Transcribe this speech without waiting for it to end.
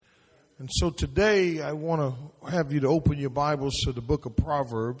And so today I want to have you to open your Bibles to the book of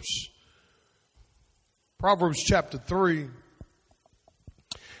Proverbs. Proverbs chapter 3.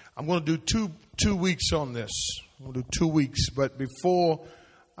 I'm going to do two weeks on this. I'm going to do 2 weeks. But before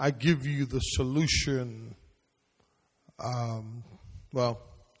I give you the solution, I'm going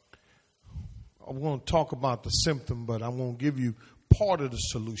to talk about the symptom, but I'm going to give you part of the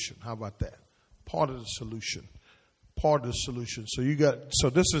solution. How about that? Part of the solution. Part of the solution. So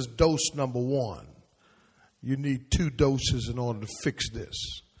this is dose number 1. You need 2 doses in order to fix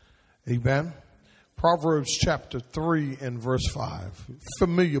this. Amen. Proverbs chapter 3 and verse 5.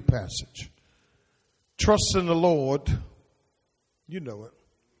 Familiar passage. Trust in the Lord. You know it.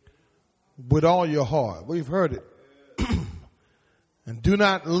 With all your heart. We've heard it. And do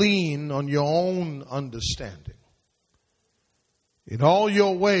not lean on your own understanding. In all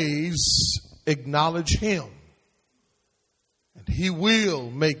your ways, acknowledge Him. And He will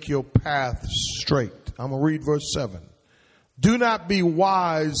make your path straight. I'm going to read verse 7. Do not be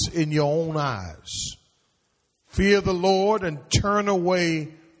wise in your own eyes. Fear the Lord and turn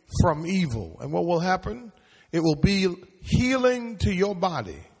away from evil. And what will happen? It will be healing to your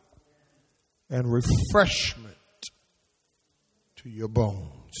body and refreshment to your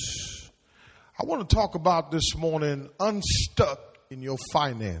bones. I want to talk about this morning unstuck in your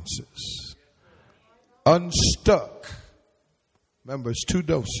finances. Unstuck. Remember, it's 2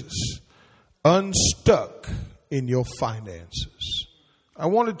 doses. Unstuck in your finances. I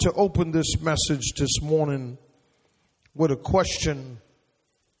wanted to open this message this morning with a question.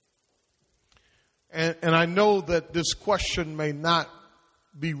 And I know that this question may not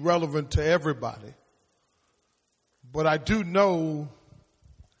be relevant to everybody. But I do know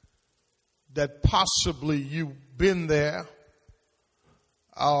that possibly you've been there.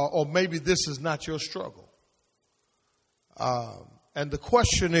 Or maybe this is not your struggle. And the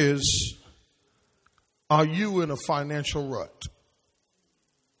question is, are you in a financial rut?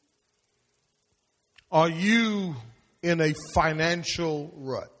 Are you in a financial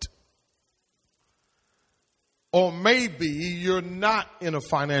rut? Or maybe you're not in a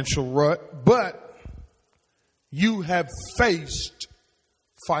financial rut, but you have faced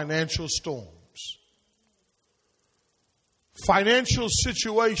financial storms. Financial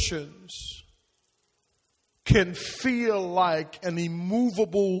situations can feel like an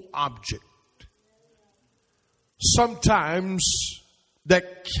immovable object. Sometimes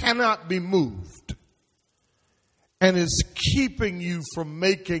that cannot be moved and is keeping you from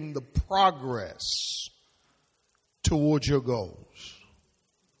making the progress towards your goals.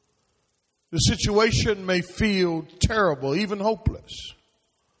 The situation may feel terrible, even hopeless.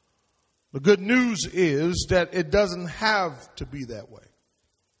 The good news is that it doesn't have to be that way.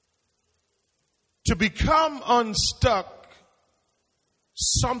 To become unstuck,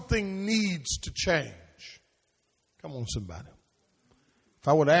 something needs to change. Come on, somebody. If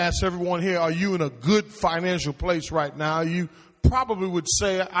I would ask everyone here, are you in a good financial place right now? You probably would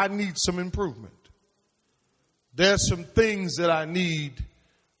say, I need some improvement. There's some things that I need.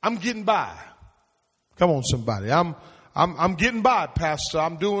 I'm getting by. Come on, somebody. I'm getting by, Pastor.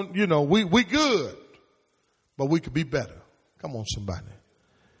 I'm doing, we good, but we could be better. Come on, somebody.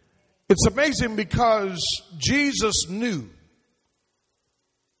 It's amazing because Jesus knew,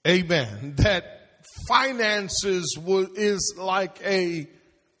 amen, that finances is like a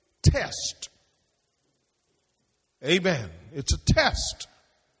test. Amen. It's a test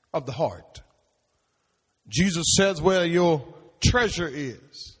of the heart. Jesus says where your treasure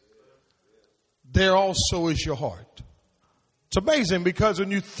is, there also is your heart. It's amazing because when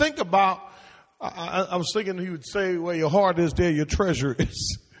you think about, I was thinking he would say where your heart is, there your treasure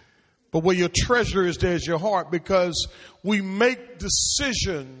is. But where your treasure is, there's your heart, because we make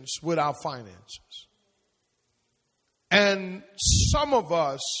decisions with our finances. And some of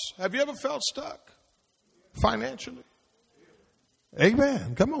us, have you ever felt stuck financially?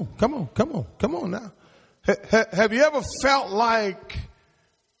 Amen. Come on now. Have you ever felt like,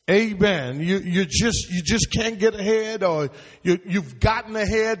 amen, you just can't get ahead, or you've gotten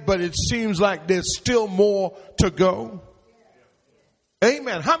ahead, but it seems like there's still more to go?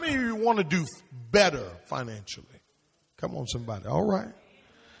 Amen. How many of you want to do better financially? Come on, somebody. All right.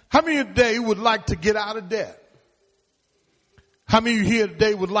 How many of you today would like to get out of debt? How many of you here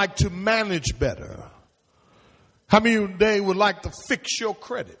today would like to manage better? How many of you today would like to fix your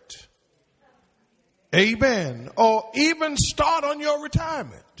credit? Amen. Or even start on your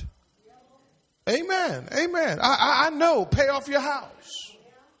retirement. Amen. I know. Pay off your house.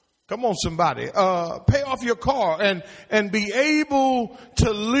 Come on, somebody. Pay off your car and be able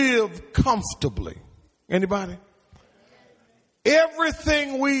to live comfortably. Anybody?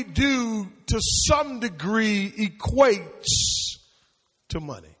 everything we do to some degree equates to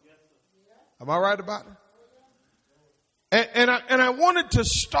money. Am I right about it? And I wanted to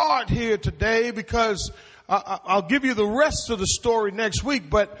start here today because I'll give you the rest of the story next week,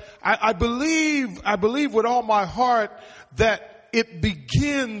 but I believe with all my heart that it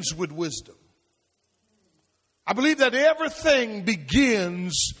begins with wisdom. I believe that everything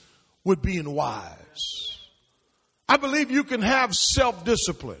begins with being wise. I believe you can have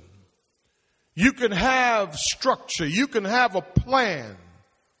self-discipline. You can have structure. You can have a plan.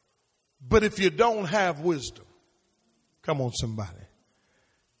 But if you don't have wisdom, come on somebody.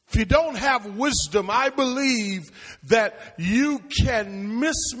 If you don't have wisdom, I believe that you can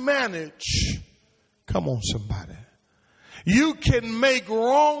mismanage. Come on somebody. You can make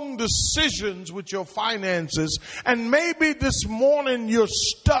wrong decisions with your finances, and maybe this morning you're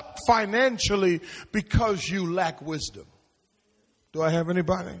stuck financially because you lack wisdom. Do I have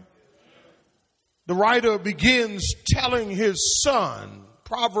anybody? The writer begins telling his son,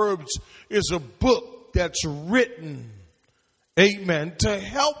 Proverbs is a book that's written, amen, to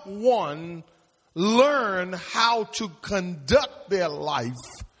help one learn how to conduct their life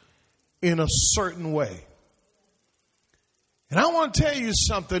in a certain way. And I want to tell you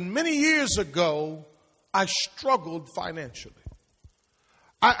something. Many years ago, I struggled financially.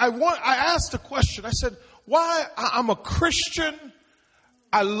 I asked a question. I said, why? I'm a Christian.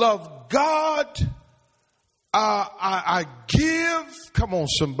 I love God. I give. Come on,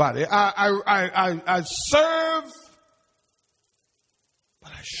 somebody. I serve.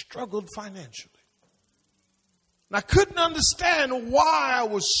 But I struggled financially. And I couldn't understand why I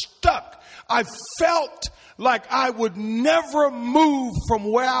was stuck. I felt like I would never move from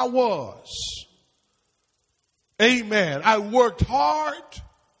where I was. Amen. I worked hard.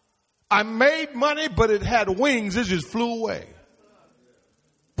 I made money, but it had wings. It just flew away.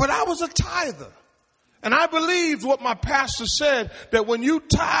 But I was a tither. And I believed what my pastor said, that when you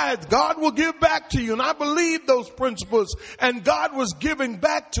tithe, God will give back to you. And I believed those principles. And God was giving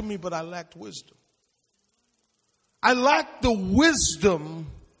back to me, but I lacked wisdom. I lacked the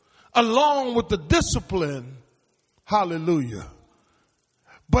wisdom along with the discipline. Hallelujah.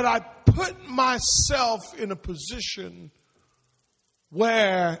 But I put myself in a position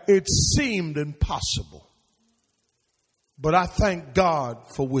where it seemed impossible. But I thank God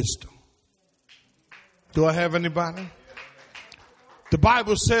for wisdom. Do I have anybody? The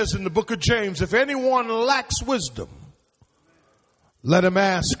Bible says in the book of James, if anyone lacks wisdom, let him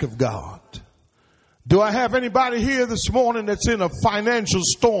ask of God. Do I have anybody here this morning that's in a financial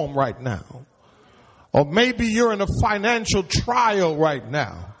storm right now? Or maybe you're in a financial trial right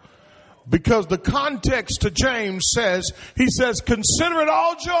now. Because the context to James says, he says, consider it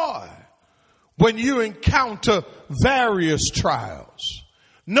all joy when you encounter various trials,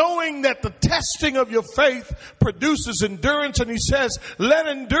 knowing that the testing of your faith produces endurance. And he says, let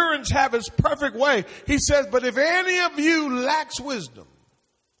endurance have its perfect way. He says, but if any of you lacks wisdom,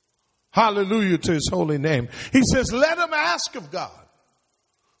 hallelujah to his holy name, he says, let him ask of God,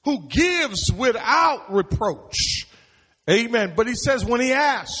 who gives without reproach. Amen. But he says when he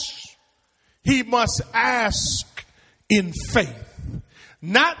asks, he must ask in faith,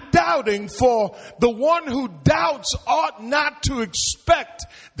 not doubting, for the one who doubts ought not to expect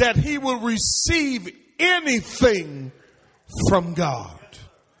that he will receive anything from God.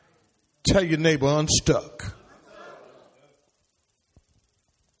 Tell your neighbor, unstuck.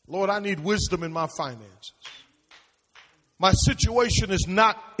 Lord, I need wisdom in my finances. My situation is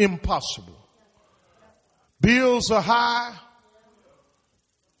not impossible. Bills are high.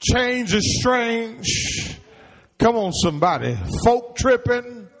 Change is strange. Come on, somebody. Folk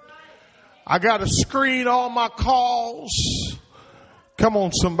tripping. I got to screen all my calls. Come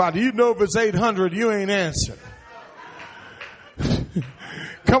on, somebody. You know if it's 800, you ain't answering.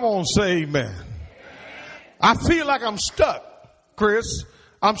 Come on, say amen. I feel like I'm stuck, Chris.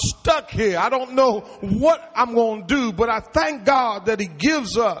 I'm stuck here. I don't know what I'm going to do, but I thank God that he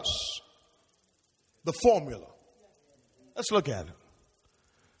gives us the formula. Let's look at it.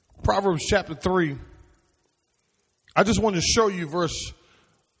 Proverbs chapter 3. I just want to show you verse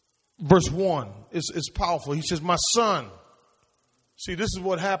 1. It's powerful. He says, my son. See, this is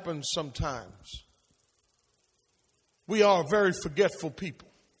what happens sometimes. We are a very forgetful people.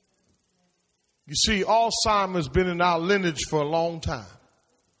 You see, Alzheimer's been in our lineage for a long time.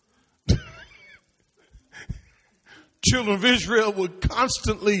 Children of Israel would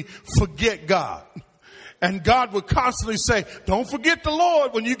constantly forget God. And God would constantly say, don't forget the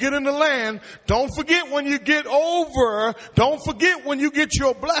Lord when you get in the land. Don't forget when you get over. Don't forget when you get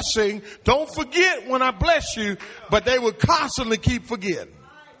your blessing. Don't forget when I bless you. But they would constantly keep forgetting.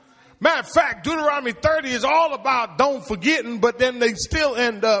 Matter of fact, Deuteronomy 30 is all about don't forgetting, but then they still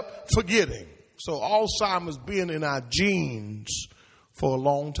end up forgetting. So Alzheimer's been in our genes for a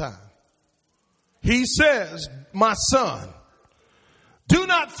long time. He says, my son, do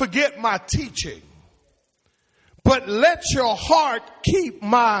not forget my teaching, but let your heart keep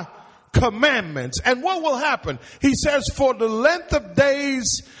my commandments. And what will happen? He says, for the length of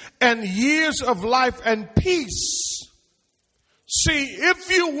days and years of life and peace. See,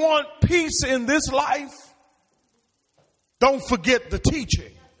 if you want peace in this life, don't forget the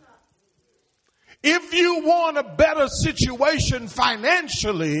teaching. If you want a better situation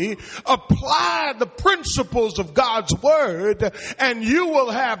financially, apply the principles of God's word and you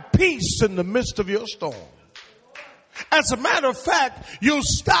will have peace in the midst of your storm. As a matter of fact, you'll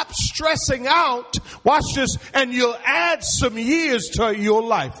stop stressing out, watch this, and you'll add some years to your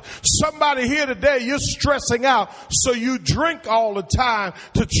life. Somebody here today, you're stressing out, so you drink all the time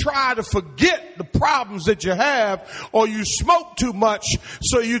to try to forget the problems that you have, or you smoke too much,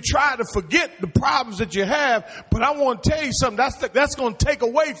 so you try to forget the problems that you have. But I want to tell you something, that's going to take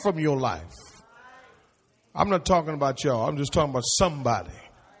away from your life. I'm not talking about y'all, I'm just talking about somebody.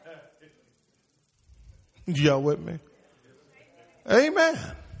 Y'all with me? Amen.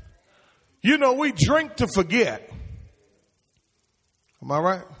 You know, we drink to forget. Am I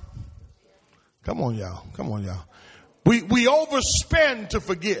right? Come on, y'all. Come on, y'all. We overspend to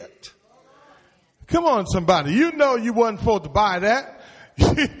forget. Come on, somebody. You know you wasn't supposed to buy that.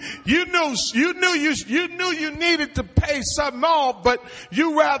 You knew you needed to pay something off, but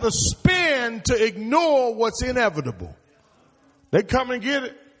you rather spend to ignore what's inevitable. They come and get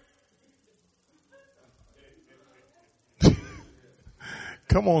it.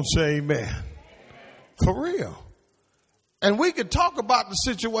 Come on, say amen. For real. And we could talk about the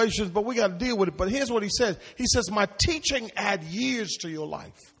situations, but we got to deal with it. But here's what he says. He says, my teaching add years to your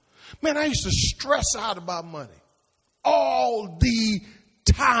life. Man, I used to stress out about money all the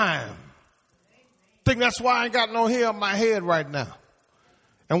time. I think that's why I ain't got no hair on my head right now.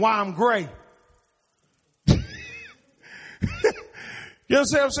 And why I'm gray. You know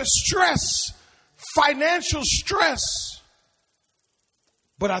what I'm saying? Stress, financial stress.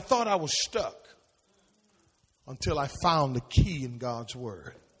 But I thought I was stuck until I found the key in God's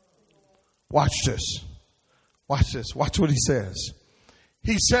word. Watch this. Watch this. Watch what he says.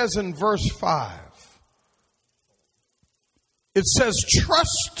 He says in verse 5, it says,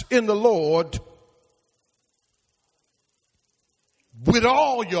 trust in the Lord with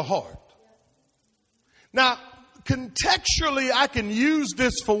all your heart. Now, contextually, I can use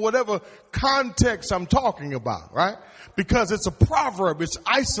this for whatever context I'm talking about, right? Because it's a proverb, it's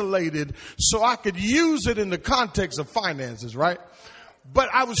isolated, so I could use it in the context of finances, right? But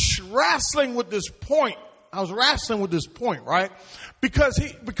I was wrestling with this point. Right? Because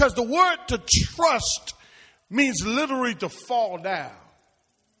the word to trust means literally to fall down.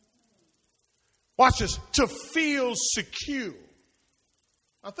 Watch this, to feel secure.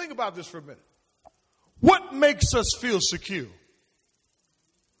 Now think about this for a minute. What makes us feel secure?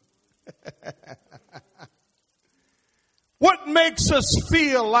 What makes us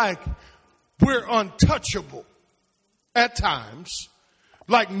feel like we're untouchable at times?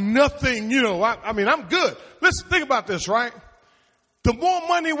 Like nothing, I mean, I'm good. Listen, think about this, right? The more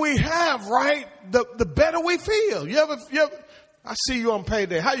money we have, right, the better we feel. You ever, I see you on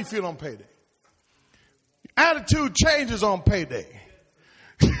payday. How you feel on payday? Attitude changes on payday.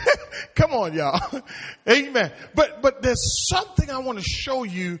 Come on, y'all. Amen. But there's something I want to show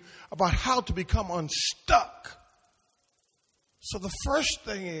you about how to become unstuck. So the first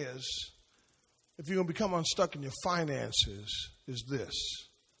thing is, if you're going to become unstuck in your finances, is this.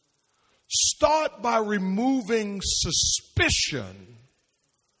 Start by removing suspicion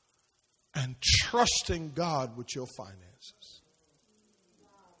and trusting God with your finances.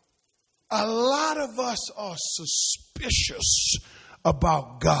 A lot of us are suspicious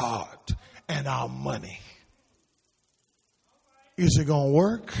about God and our money. Is it going to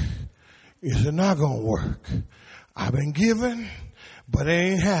work? Is it not going to work? I've been given, but it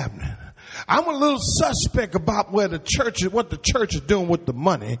ain't happening. I'm a little suspect about what the church is doing with the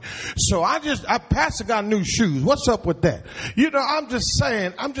money. So Pastor got new shoes. What's up with that? I'm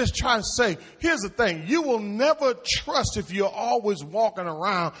just trying to say, here's the thing. You will never trust if you're always walking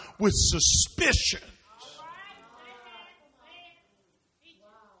around with suspicion.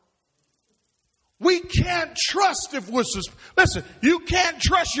 We can't trust if we're suspicious. Listen, you can't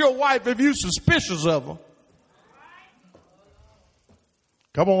trust your wife if you're suspicious of her.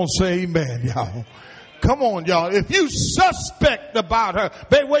 Come on, say amen, y'all. Come on, y'all. If you suspect about her,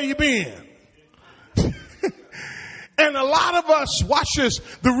 babe, where you been? And a lot of us, watch this,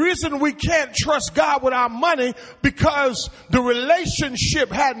 the reason we can't trust God with our money because the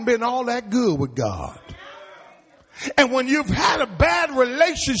relationship hadn't been all that good with God. And when you've had a bad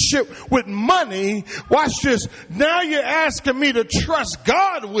relationship with money, watch this, now you're asking me to trust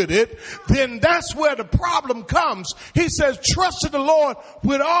God with it, then that's where the problem comes. He says, trust in the Lord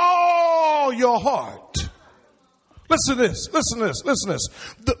with all your heart. Listen to this, listen to this, listen to this.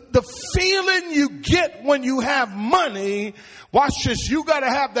 The feeling you get when you have money, watch this, you got to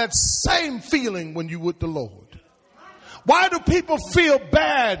have that same feeling when you with the Lord. Why do people feel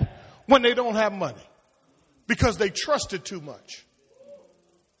bad when they don't have money? Because they trusted too much.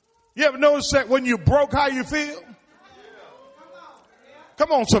 You ever notice that when you're broke, how you feel?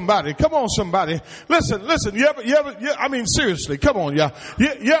 Come on, somebody. Come on, somebody. Listen. I mean, seriously, come on, y'all.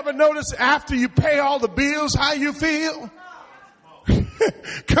 You ever notice after you pay all the bills, how you feel?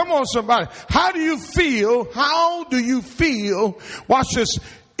 Come on, somebody. How do you feel? How do you feel? Watch this.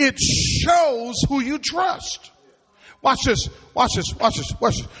 It shows who you trust. Watch this. Watch this. Watch this.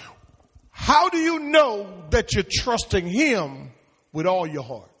 Watch this. How do you know that you're trusting him with all your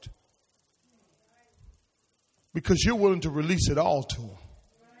heart? Because you're willing to release it all to him.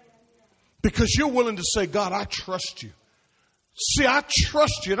 Because you're willing to say, God, I trust you. See, I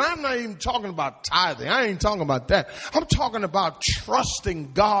trust you. And I'm not even talking about tithing. I ain't talking about that. I'm talking about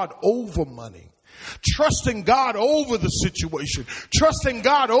trusting God over money. Trusting God over the situation. Trusting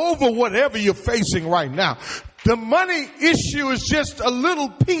God over whatever you're facing right now. The money issue is just a little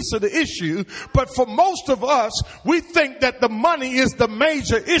piece of the issue, but for most of us, we think that the money is the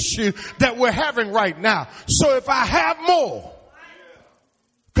major issue that we're having right now. So if I have more,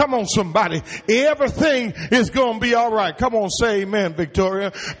 come on, somebody. Everything is going to be all right. Come on, say amen,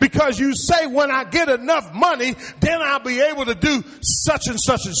 Victoria. Because you say when I get enough money, then I'll be able to do such and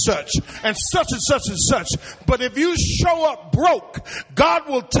such and such and such and such and such. But if you show up broke, God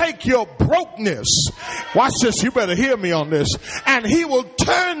will take your brokenness. Watch this. You better hear me on this. And he will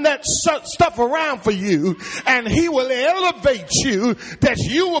turn that stuff around for you, and he will elevate you that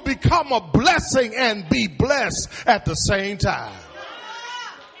you will become a blessing and be blessed at the same time.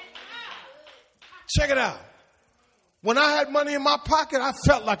 Check it out. When I had money in my pocket, I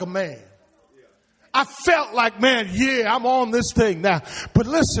felt like a man. I felt like, man, yeah, I'm on this thing now. But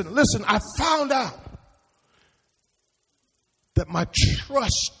listen, I found out that my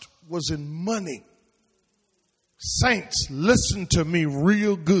trust was in money. Saints, listen to me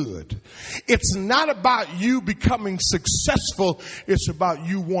real good. It's not about you becoming successful. It's about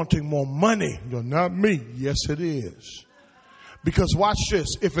you wanting more money. You're not me. Yes, it is. Because watch this.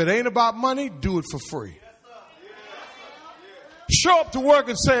 If it ain't about money, do it for free. Show up to work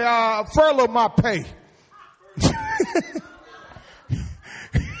and say, furlough my pay.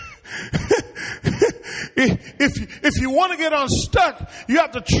 If you want to get unstuck, you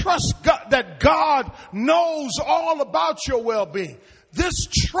have to trust God, that God knows all about your well-being. This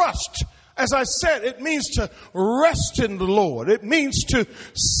trust, as I said, it means to rest in the Lord. It means to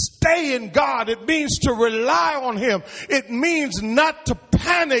stay in God. It means to rely on him. It means not to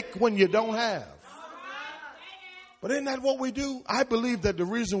panic when you don't have. But isn't that what we do? I believe that the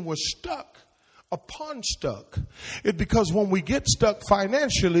reason we're stuck upon stuck is because when we get stuck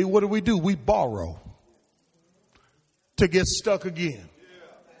financially, what do? We borrow to get stuck again.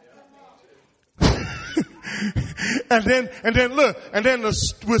 And then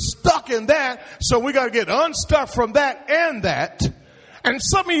we're stuck in that, so we got to get unstuck from that and that. And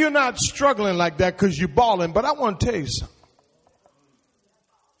some of you are not struggling like that because you're balling, but I want to tell you something.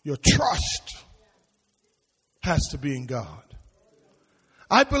 Your trust has to be in God.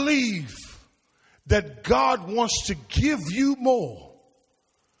 I believe that God wants to give you more,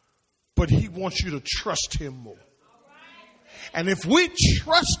 but he wants you to trust him more. And if we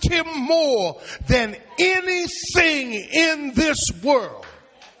trust him more than anything in this world,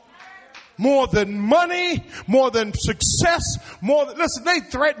 more than money, more than success, listen, they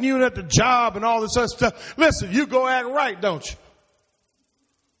threaten you at the job and all this other stuff. Listen, you go act right, don't you?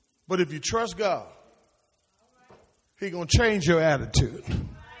 But if you trust God, he's going to change your attitude.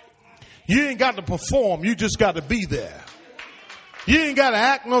 You ain't got to perform. You just got to be there. You ain't got to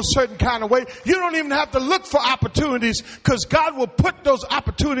act no certain kind of way. You don't even have to look for opportunities, because God will put those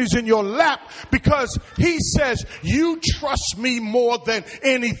opportunities in your lap, because he says, you trust me more than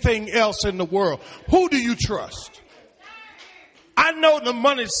anything else in the world. Who do you trust? I know the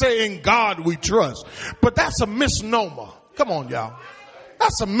money's saying God we trust, but that's a misnomer. Come on, y'all.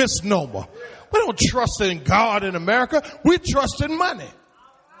 That's a misnomer. We don't trust in God in America. We trust in money.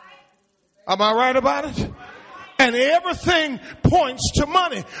 Am I right about it? And everything points to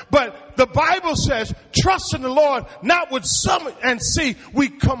money. But the Bible says, trust in the Lord, not with some, and see, we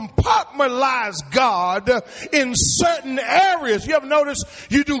compartmentalize God in certain areas. You ever notice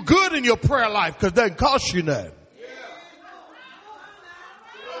you do good in your prayer life because it doesn't cost you nothing?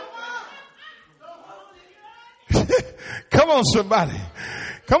 Come on, somebody.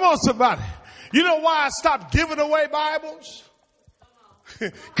 Come on, somebody. You know why I stopped giving away Bibles?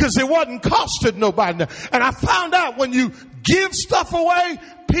 Because it wasn't costing nobody. And I found out when you give stuff away,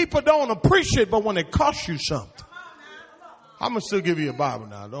 people don't appreciate it, but when it costs you something. I'm going to still give you a Bible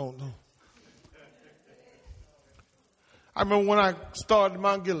now. Don't. I remember when I started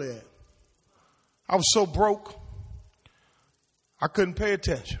Mount Gilead, I was so broke, I couldn't pay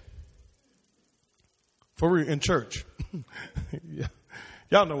attention. For real, in church. Yeah.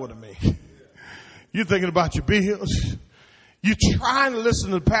 Y'all know what I mean. You're thinking about your bills. You trying to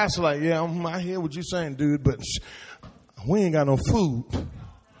listen to the pastor like, yeah, I hear what you're saying, dude, but we ain't got no food.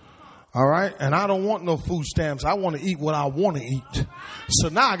 All right? And I don't want no food stamps. I want to eat what I want to eat. So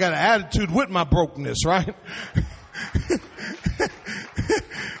now I got an attitude with my brokenness, right?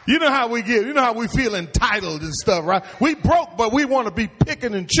 You know how we get, you know how we feel entitled and stuff, right? We broke, but we want to be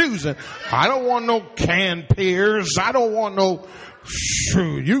picking and choosing. I don't want no canned pears. I don't want no,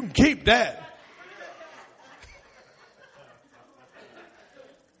 you can keep that.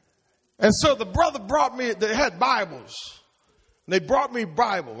 And so the brother brought me, they had Bibles. They brought me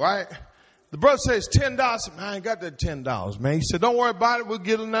Bible, right? The brother says $10. I ain't got that $10, man. He said, don't worry about it. We'll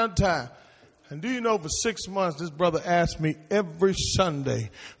get it another time. And do you know, for 6 months, this brother asked me every Sunday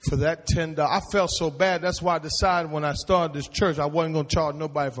for that $10. I felt so bad. That's why I decided when I started this church, I wasn't going to charge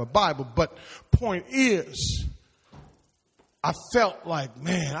nobody for a Bible. But point is, I felt like,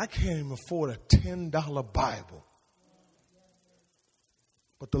 man, I can't even afford a $10 Bible.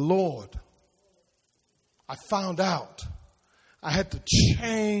 But the Lord, I found out I had to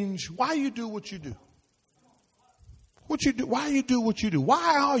change why you do what you do. What you do, why you do what you do.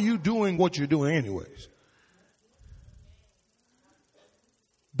 Why are you doing what you're doing anyways?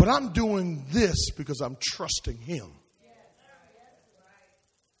 But I'm doing this because I'm trusting Him.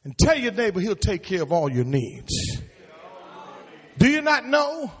 And tell your neighbor He'll take care of all your needs. Do you not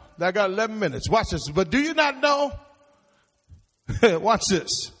know? I got 11 minutes. Watch this. But do you not know? Watch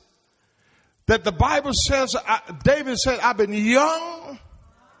this. That the Bible says, David said, I've been young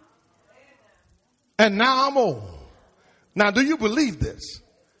and now I'm old. Now, do you believe this?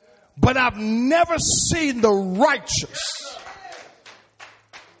 But I've never seen the righteous.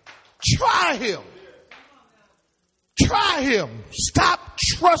 Try him. Try him. Stop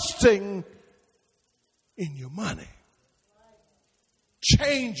trusting in your money.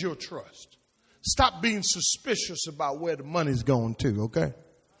 Change your trust. Stop being suspicious about where the money's going to, okay?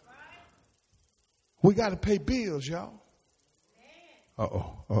 We got to pay bills, y'all.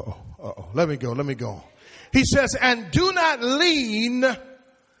 Let me go. He says, and do not lean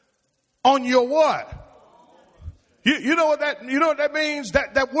on your what? You know what that means?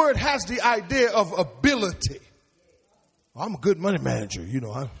 That word has the idea of ability. Well, I'm a good money manager. You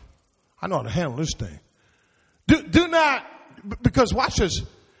know, I know how to handle this thing. Do not, because watch this.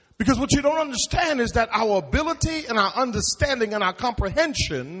 Because what you don't understand is that our ability and our understanding and our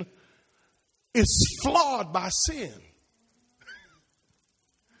comprehension is flawed by sin.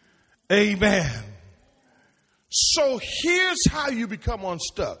 Amen. So here's how you become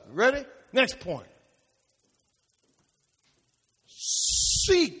unstuck. Ready? Next point.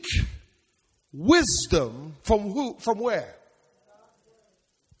 Seek wisdom from who? From where?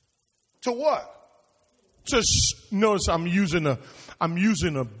 To what? Just notice I'm using a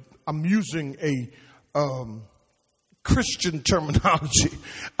Christian terminology.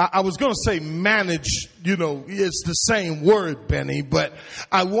 I was going to say manage, it's the same word, Benny, but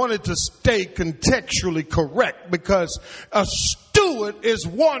I wanted to stay contextually correct because a steward is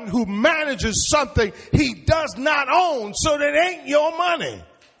one who manages something he does not own, so that ain't your money.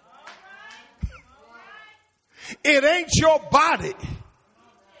 It ain't your body.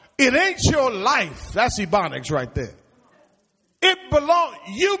 It ain't your life. That's Ebonics right there.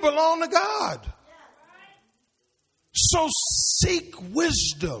 You belong to God. So seek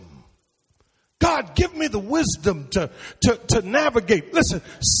wisdom. God, give me the wisdom to navigate. Listen,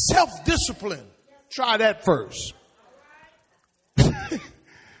 self-discipline. Try that first.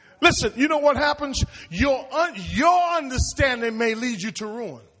 Listen, you know what happens? Your understanding may lead you to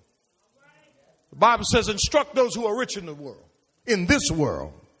ruin. The Bible says, instruct those who are rich in this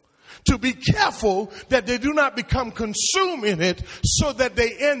world, to be careful that they do not become consumed in it so that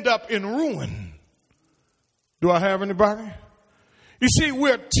they end up in ruin. Do I have anybody? You see,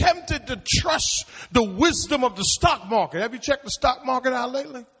 we're tempted to trust the wisdom of the stock market. Have you checked the stock market out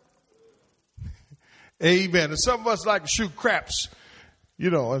lately? Amen. And some of us like to shoot craps,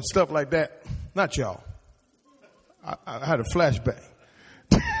 and stuff like that. Not y'all. I had a flashback.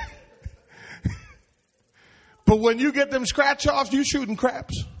 But when you get them scratch offs, you shooting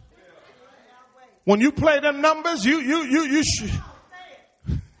craps. When you play them numbers, you yeah,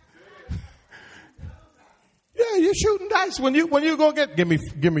 you're shooting dice. When you go give me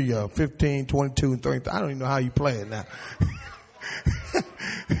 15, 22, and 30. I don't even know how you play it now.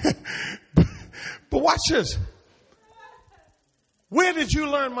 But watch this. Where did you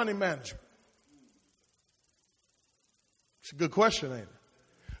learn money management? It's a good question, ain't it?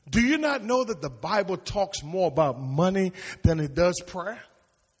 Do you not know that the Bible talks more about money than it does prayer?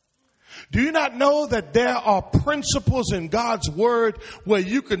 Do you not know that there are principles in God's word where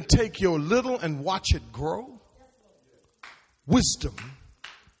you can take your little and watch it grow? Wisdom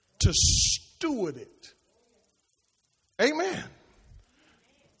to steward it. Amen.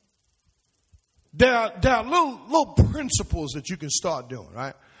 There are little principles that you can start doing,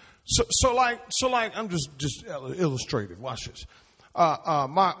 right? So like I'm just illustrative. Watch this.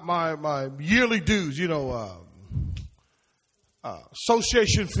 My yearly dues,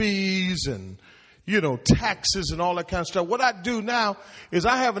 association fees and, taxes and all that kind of stuff. What I do now is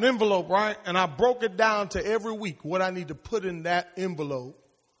I have an envelope, right? And I broke it down to every week what I need to put in that envelope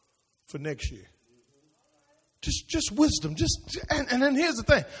for next year. Just wisdom. And then here's the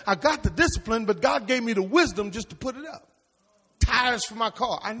thing. I got the discipline, but God gave me the wisdom just to put it up. Tires for my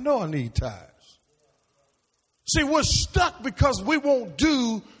car. I know I need tires. See, we're stuck because we won't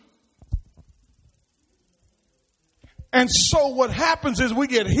do. And so what happens is we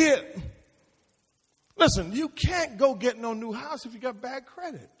get hit. Listen, you can't go get no new house if you got bad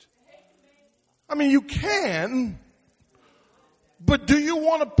credit. I mean, you can, but do you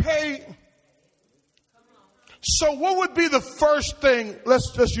want to pay? So what would be the first thing?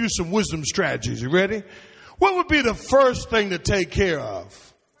 Let's use some wisdom strategies. You ready? What would be the first thing to take care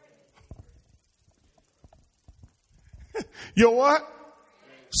of? You what?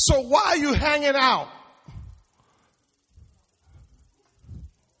 So why are you hanging out?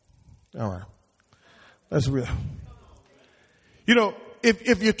 All right. That's real.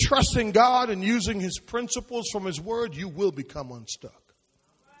 If you're trusting God and using his principles from his word, you will become unstuck.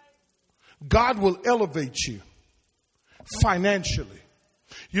 God will elevate you financially.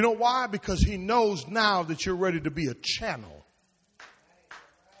 You know why? Because he knows now that you're ready to be a channel.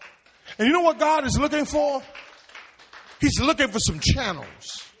 And you know what God is looking for? He's looking for some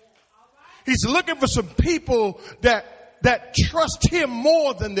channels. He's looking for some people that trust him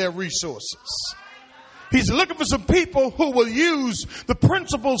more than their resources. He's looking for some people who will use the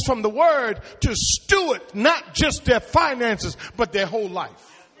principles from the word to steward not just their finances, but their whole life.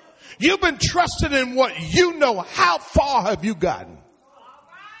 You've been trusted in what you know. How far have you gotten?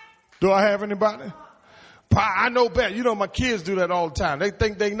 Do I have anybody? I know better. My kids do that all the time. They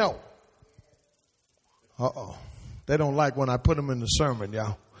think they know. Uh-oh. They don't like when I put them in the sermon,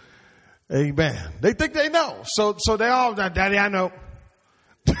 y'all. Amen. They think they know. So they all, Daddy, I know.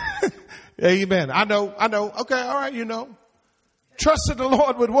 Amen. I know. Okay. All right. Trust in the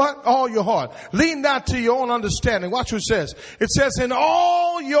Lord with what? All your heart. Lean not to your own understanding. Watch what it says. It says, in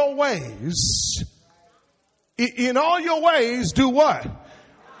all your ways, do what?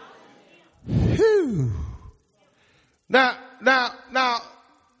 Whew. Now, that's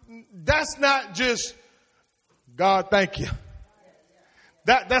not just, God, thank you.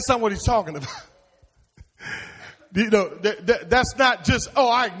 That's not what he's talking about. That's not just,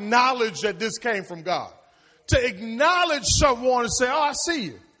 I acknowledge that this came from God. To acknowledge someone and say, I see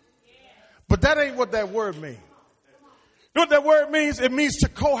you. But that ain't what that word means. You know what that word means? It means to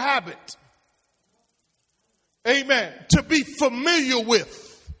cohabit. Amen. To be familiar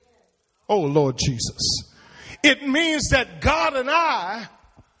with. Oh, Lord Jesus. It means that God and I,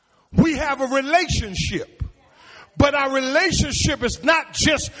 we have a relationship. But our relationship is not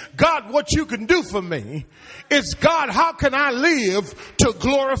just, God, what you can do for me. It's, God, how can I live to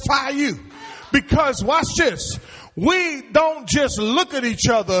glorify you? Because watch this. We don't just look at each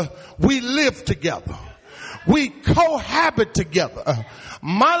other. We live together. We cohabit together.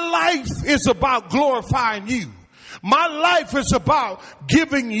 My life is about glorifying you. My life is about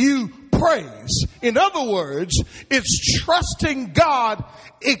giving you praise. In other words, it's trusting God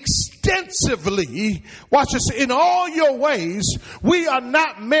extensively. Watch this. In all your ways, we are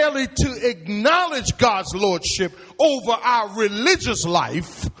not merely to acknowledge God's lordship over our religious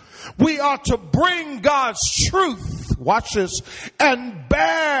life. We are to bring God's truth, watch this, and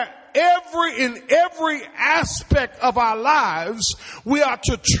bear in every aspect of our lives, we are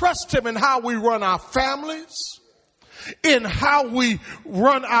to trust him in how we run our families, in how we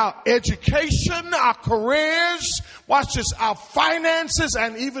run our education, our careers, watch this, our finances,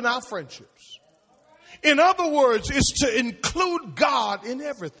 and even our friendships. In other words, it's to include God in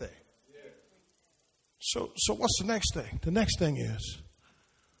everything. So what's the next thing? The next thing is,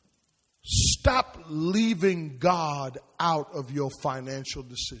 stop leaving God out of your financial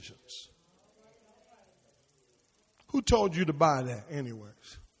decisions. Who told you to buy that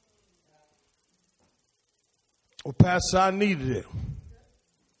anyways? Well, Pastor, I needed it.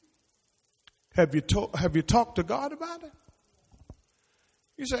 Have you talked to God about it?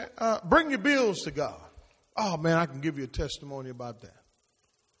 You say, bring your bills to God. Oh, man, I can give you a testimony about that.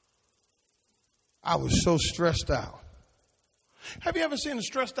 I was so stressed out. Have you ever seen a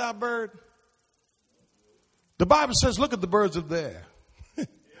stressed out bird? The Bible says, look at the birds of the air.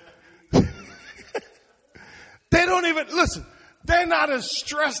 They don't even, listen, they're not as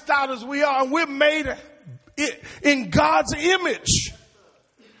stressed out as we are. And we're made in God's image.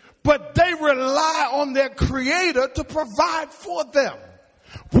 But they rely on their creator to provide for them.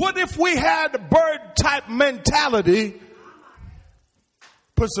 What if we had a bird type mentality?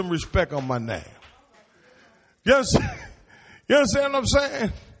 Put some respect on my name. You understand what I'm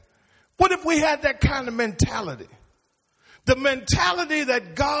saying? What if we had that kind of mentality? The mentality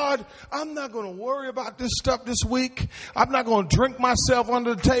that God, I'm not going to worry about this stuff this week. I'm not going to drink myself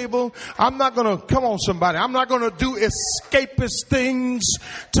under the table. I'm not going to, come on somebody, I'm not going to do escapist things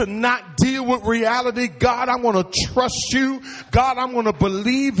to not deal with reality. God, I'm going to trust you. God, I'm going to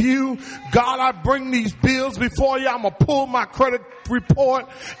believe you. God, I bring these bills before you. I'm going to pull my credit report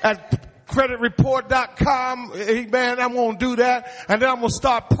at creditreport.com. Amen. I'm going to do that. And then I'm going to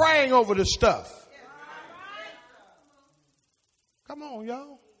start praying over the stuff. Come on,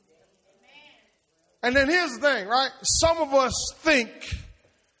 y'all. And then here's the thing, right? Some of us think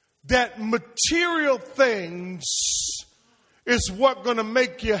that material things is what going to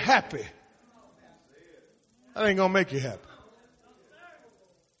make you happy. That ain't going to make you happy.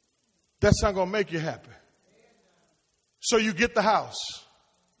 That's not going to make you happy. So you get the house,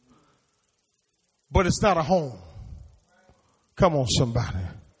 but it's not a home. Come on, somebody.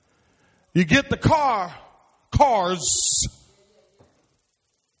 You get the cars.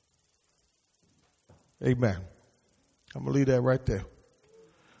 Amen. I'm going to leave that right there.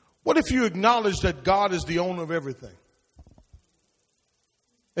 What if you acknowledge that God is the owner of everything?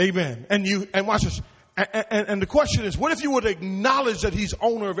 Amen. And watch this. And the question is, what if you would acknowledge that he's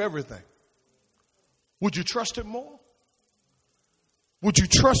owner of everything? Would you trust him more? Would you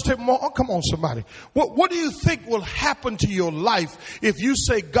trust him more? Oh, come on, somebody. What do you think will happen to your life if you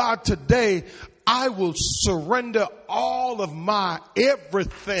say, God, today I will surrender all of my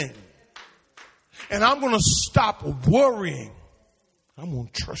everything. And I'm going to stop worrying. I'm going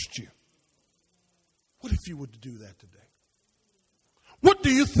to trust you. What if you were to do that today? What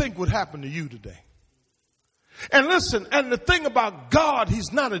do you think would happen to you today? And listen, and the thing about God,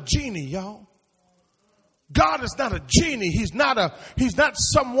 he's not a genie, y'all. God is not a genie. He's not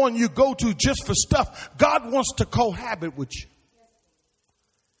someone you go to just for stuff. God wants to cohabit with you.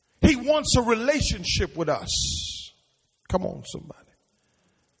 He wants a relationship with us. Come on, somebody.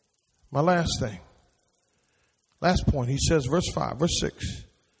 My last thing. Last point. He says, verse 5, verse 6.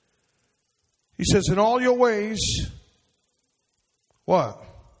 He says, in all your ways, what?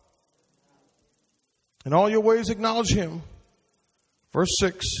 In all your ways acknowledge him. Verse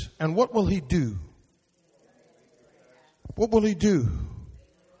 6. And what will he do? What will he do?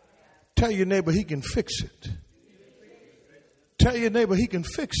 Tell your neighbor he can fix it. Tell your neighbor he can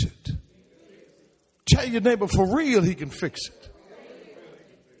fix it. Tell your neighbor for real he can fix it.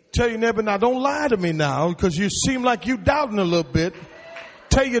 Tell your neighbor, now don't lie to me now because you seem like you doubting a little bit.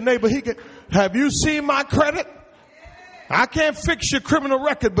 Tell your neighbor he can. Have you seen my credit? I can't fix your criminal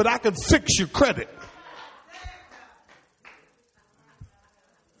record, but I can fix your credit.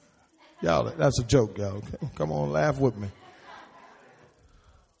 Y'all, that's a joke, y'all. Come on, laugh with me.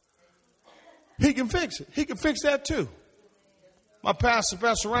 He can fix it. He can fix that too. My pastor,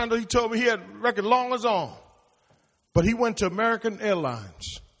 Pastor Randall, he told me he had a record long as on. But he went to American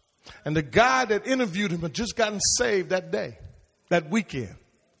Airlines. And the guy that interviewed him had just gotten saved that day, that weekend.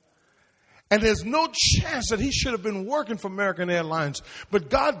 And there's no chance that he should have been working for American Airlines. But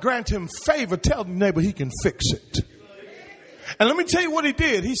God granted him favor. Tell the neighbor he can fix it. And let me tell you what he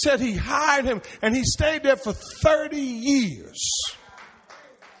did. He said he hired him and he stayed there for 30 years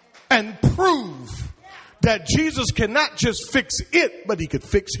and proved that Jesus cannot just fix it, but he could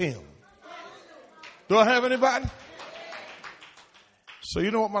fix him. Do I have anybody? So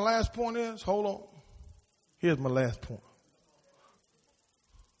you know what my last point is? Hold on. Here's my last point.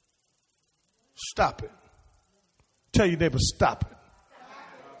 Stop it. Tell your neighbor, stop it.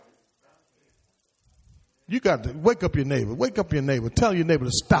 You got to wake up your neighbor. Wake up your neighbor. Tell your neighbor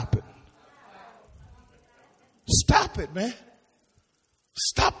to stop it. Stop it, man.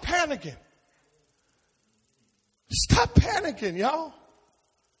 Stop panicking. Stop panicking, y'all.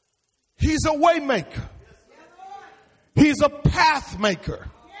 He's a way maker. He's a path maker.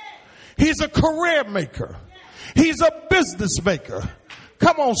 He's a career maker. He's a business maker.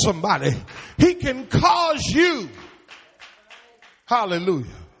 Come on, somebody. He can cause you. Hallelujah.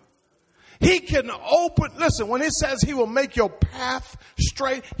 He can open, listen, when it says he will make your path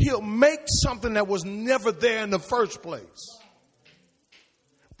straight, he'll make something that was never there in the first place.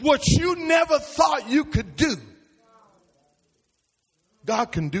 What you never thought you could do,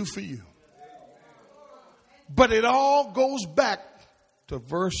 God can do for you. But it all goes back to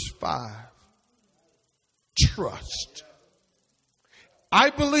verse 5. Trust.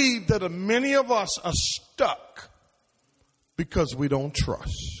 I believe that many of us are stuck because we don't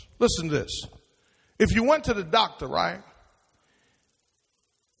trust. Listen to this. If you went to the doctor, right,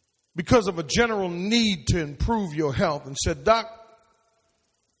 because of a general need to improve your health and said, Doc,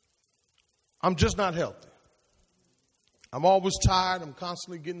 I'm just not healthy. I'm always tired. I'm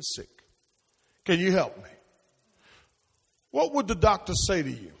constantly getting sick. Can you help me? What would the doctor say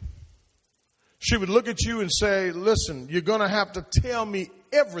to you? She would look at you and say, listen, you're going to have to tell me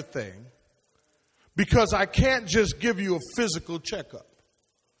everything because I can't just give you a physical checkup.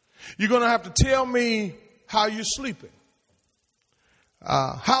 You're going to have to tell me how you're sleeping.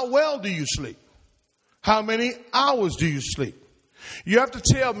 How well do you sleep? How many hours do you sleep? You have to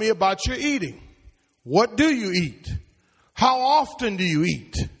tell me about your eating. What do you eat? How often do you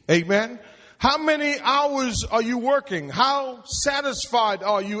eat? Amen. How many hours are you working? How satisfied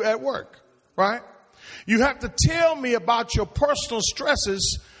are you at work? Right? You have to tell me about your personal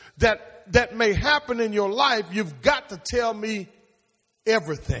stresses that may happen in your life. You've got to tell me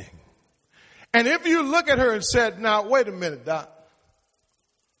everything. And if you look at her and said, now, wait a minute, Doc,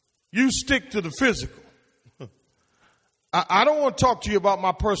 you stick to the physical. I don't want to talk to you about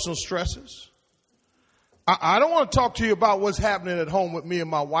my personal stresses. I don't want to talk to you about what's happening at home with me and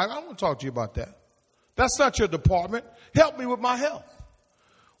my wife. I don't want to talk to you about that. That's not your department. Help me with my health.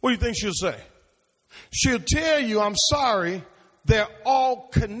 What do you think she'll say? She'll tell you, I'm sorry, they're all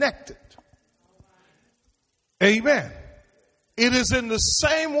connected. Amen. It is in the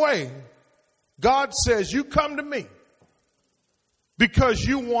same way God says, you come to me because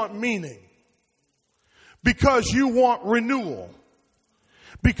you want meaning, because you want renewal,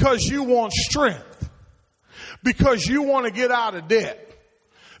 because you want strength, because you want to get out of debt,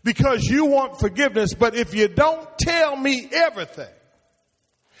 because you want forgiveness. But if you don't tell me everything,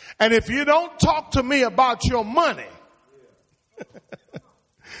 and if you don't talk to me about your money,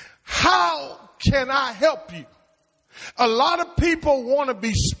 how can I help you? A lot of people want to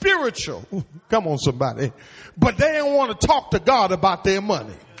be spiritual. Come on, somebody. But they don't want to talk to God about their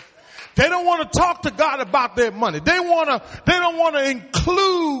money. They don't want to talk to God about their money. They don't want to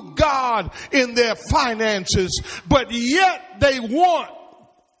include God in their finances, but yet they want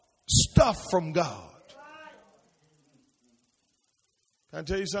stuff from God. Can I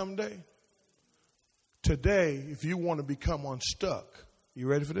tell you something today? Today, if you want to become unstuck, you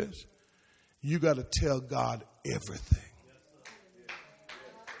ready for this? You got to tell God everything.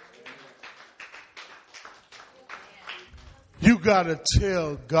 You got to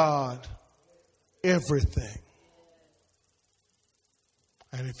tell God everything.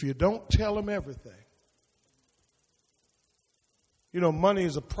 And if you don't tell him everything, you know, money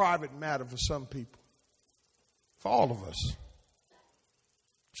is a private matter for some people. For all of us.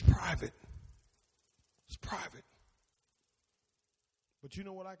 It's private. It's private. But you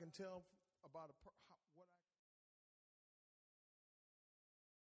know what I can tell about a